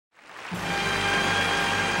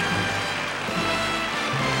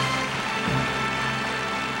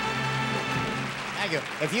Thank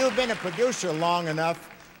you. If you've been a producer long enough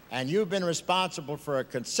and you've been responsible for a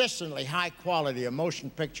consistently high quality of motion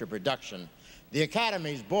picture production, the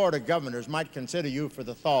Academy's Board of Governors might consider you for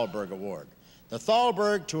the Thalberg Award. The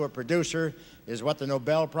Thalberg to a producer is what the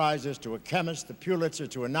Nobel Prize is to a chemist, the Pulitzer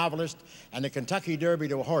to a novelist, and the Kentucky Derby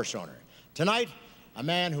to a horse owner. Tonight, a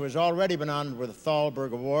man who has already been honored with the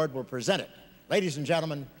Thalberg Award will present it. Ladies and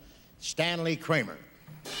gentlemen, Stanley Kramer.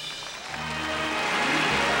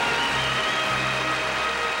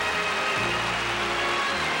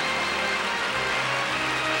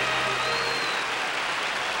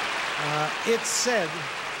 It's said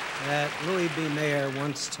that Louis B. Mayer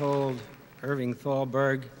once told Irving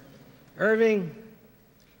Thalberg, "Irving,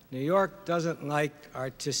 New York doesn't like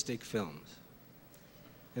artistic films."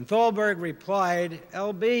 And Thalberg replied,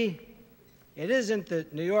 "LB, it isn't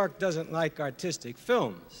that New York doesn't like artistic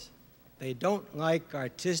films. They don't like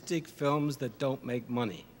artistic films that don't make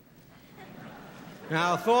money."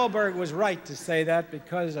 Now, Thalberg was right to say that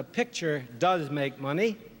because a picture does make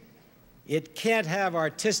money. It can't have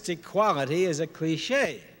artistic quality as a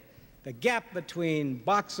cliche. The gap between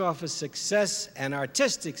box office success and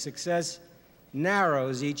artistic success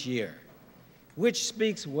narrows each year, which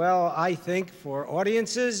speaks well, I think, for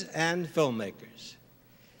audiences and filmmakers.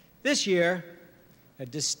 This year, a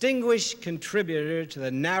distinguished contributor to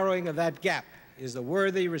the narrowing of that gap is the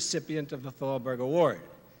worthy recipient of the Thalberg Award.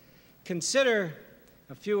 Consider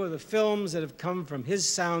a few of the films that have come from his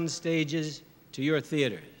sound stages to your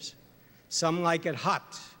theaters. Some Like It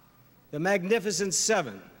Hot, The Magnificent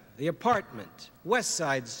Seven, The Apartment, West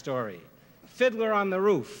Side Story, Fiddler on the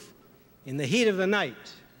Roof, In the Heat of the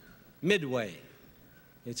Night, Midway.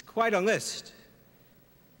 It's quite a list.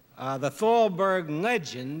 The Thalberg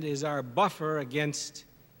legend is our buffer against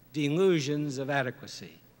delusions of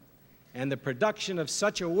adequacy. And the production of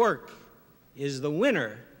such a work is the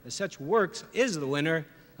winner, such works is the winner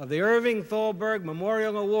of the Irving Thalberg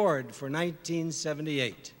Memorial Award for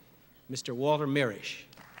 1978. Mr. Walter Mirisch.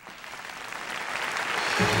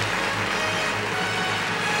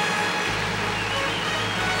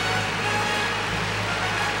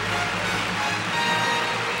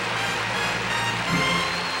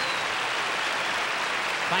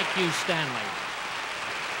 Thank you, Stanley.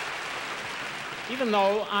 Even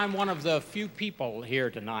though I'm one of the few people here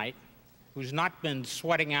tonight who's not been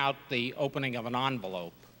sweating out the opening of an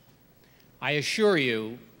envelope, I assure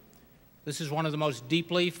you this is one of the most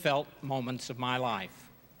deeply felt moments of my life.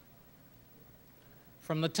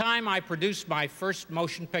 From the time I produced my first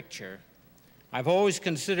motion picture, I've always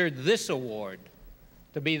considered this award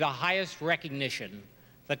to be the highest recognition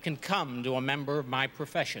that can come to a member of my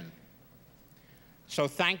profession. So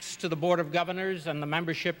thanks to the Board of Governors and the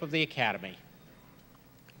membership of the Academy.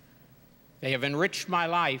 They have enriched my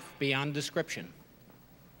life beyond description.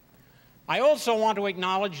 I also want to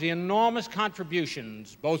acknowledge the enormous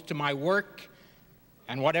contributions, both to my work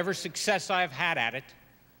and whatever success I've had at it,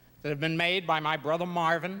 that have been made by my brother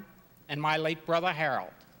Marvin and my late brother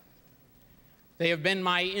Harold. They have been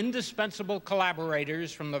my indispensable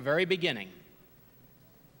collaborators from the very beginning.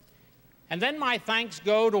 And then my thanks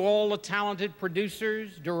go to all the talented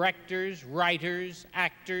producers, directors, writers,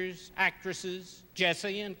 actors, actresses,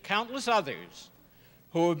 Jesse, and countless others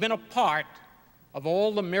who have been a part of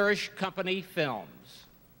all the Mirisch Company films.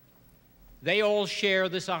 They all share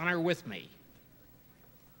this honor with me.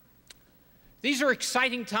 These are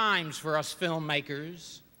exciting times for us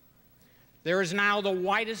filmmakers. There is now the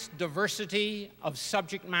widest diversity of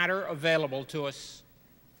subject matter available to us.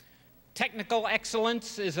 Technical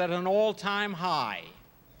excellence is at an all-time high.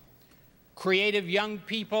 Creative young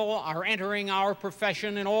people are entering our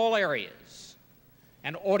profession in all areas,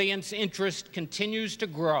 and audience interest continues to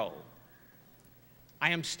grow. I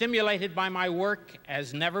am stimulated by my work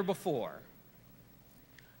as never before.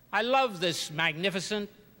 I love this magnificent,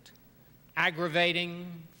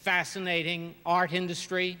 aggravating, fascinating art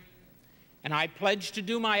industry, and I pledge to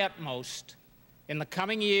do my utmost in the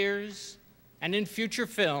coming years and in future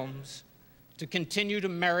films to continue to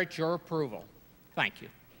merit your approval. Thank you.